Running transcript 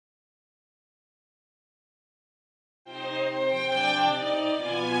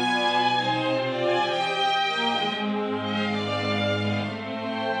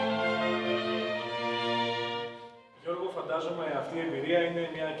φαντάζομαι αυτή η εμπειρία είναι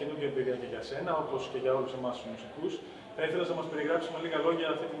μια καινούργια εμπειρία και για σένα, όπως και για όλους εμάς τους μουσικούς. Θα ήθελες να μας περιγράψεις με λίγα λόγια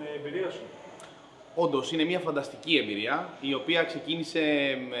αυτή την εμπειρία σου? Όντως, είναι μια φανταστική εμπειρία, η οποία ξεκίνησε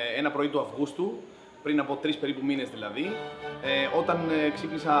ένα πρωί του Αυγούστου, πριν από 3 περίπου μήνες δηλαδή, όταν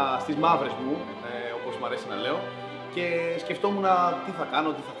ξύπνησα στις μαύρες μου, όπως μου αρέσει να λέω, και σκεφτόμουν τι θα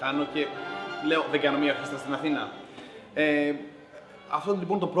κάνω και λέω δεν κάνω μια ορχήστρα στην Αθήνα. Αυτό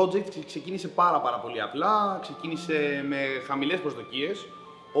λοιπόν το project ξεκίνησε πάρα πολύ απλά, ξεκίνησε με χαμηλές προσδοκίες,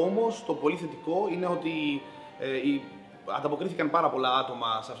 όμως το πολύ θετικό είναι ότι ανταποκρίθηκαν πάρα πολλά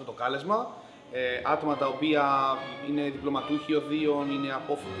άτομα σε αυτό το κάλεσμα, άτομα τα οποία είναι διπλωματούχοι οδείων, είναι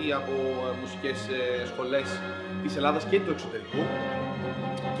απόφοιτοι από μουσικές σχολές της Ελλάδας και του εξωτερικού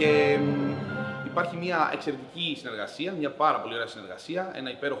και υπάρχει μια εξαιρετική συνεργασία, μια πάρα πολύ ωραία συνεργασία, ένα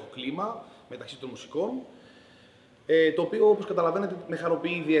υπέροχο κλίμα μεταξύ των μουσικών, το οποίο, όπως καταλαβαίνετε, με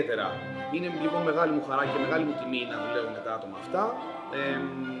χαροποιεί ιδιαίτερα. Είναι λοιπόν μεγάλη μου χαρά και μεγάλη μου τιμή να δουλεύω με τα άτομα αυτά.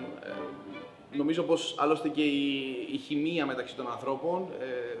 Νομίζω πως άλλωστε και η χημεία μεταξύ των ανθρώπων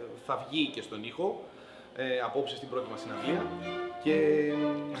θα βγει και στον ήχο απόψε στην πρώτη μας συναυλία και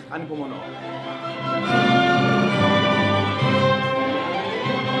ανυπομονώ.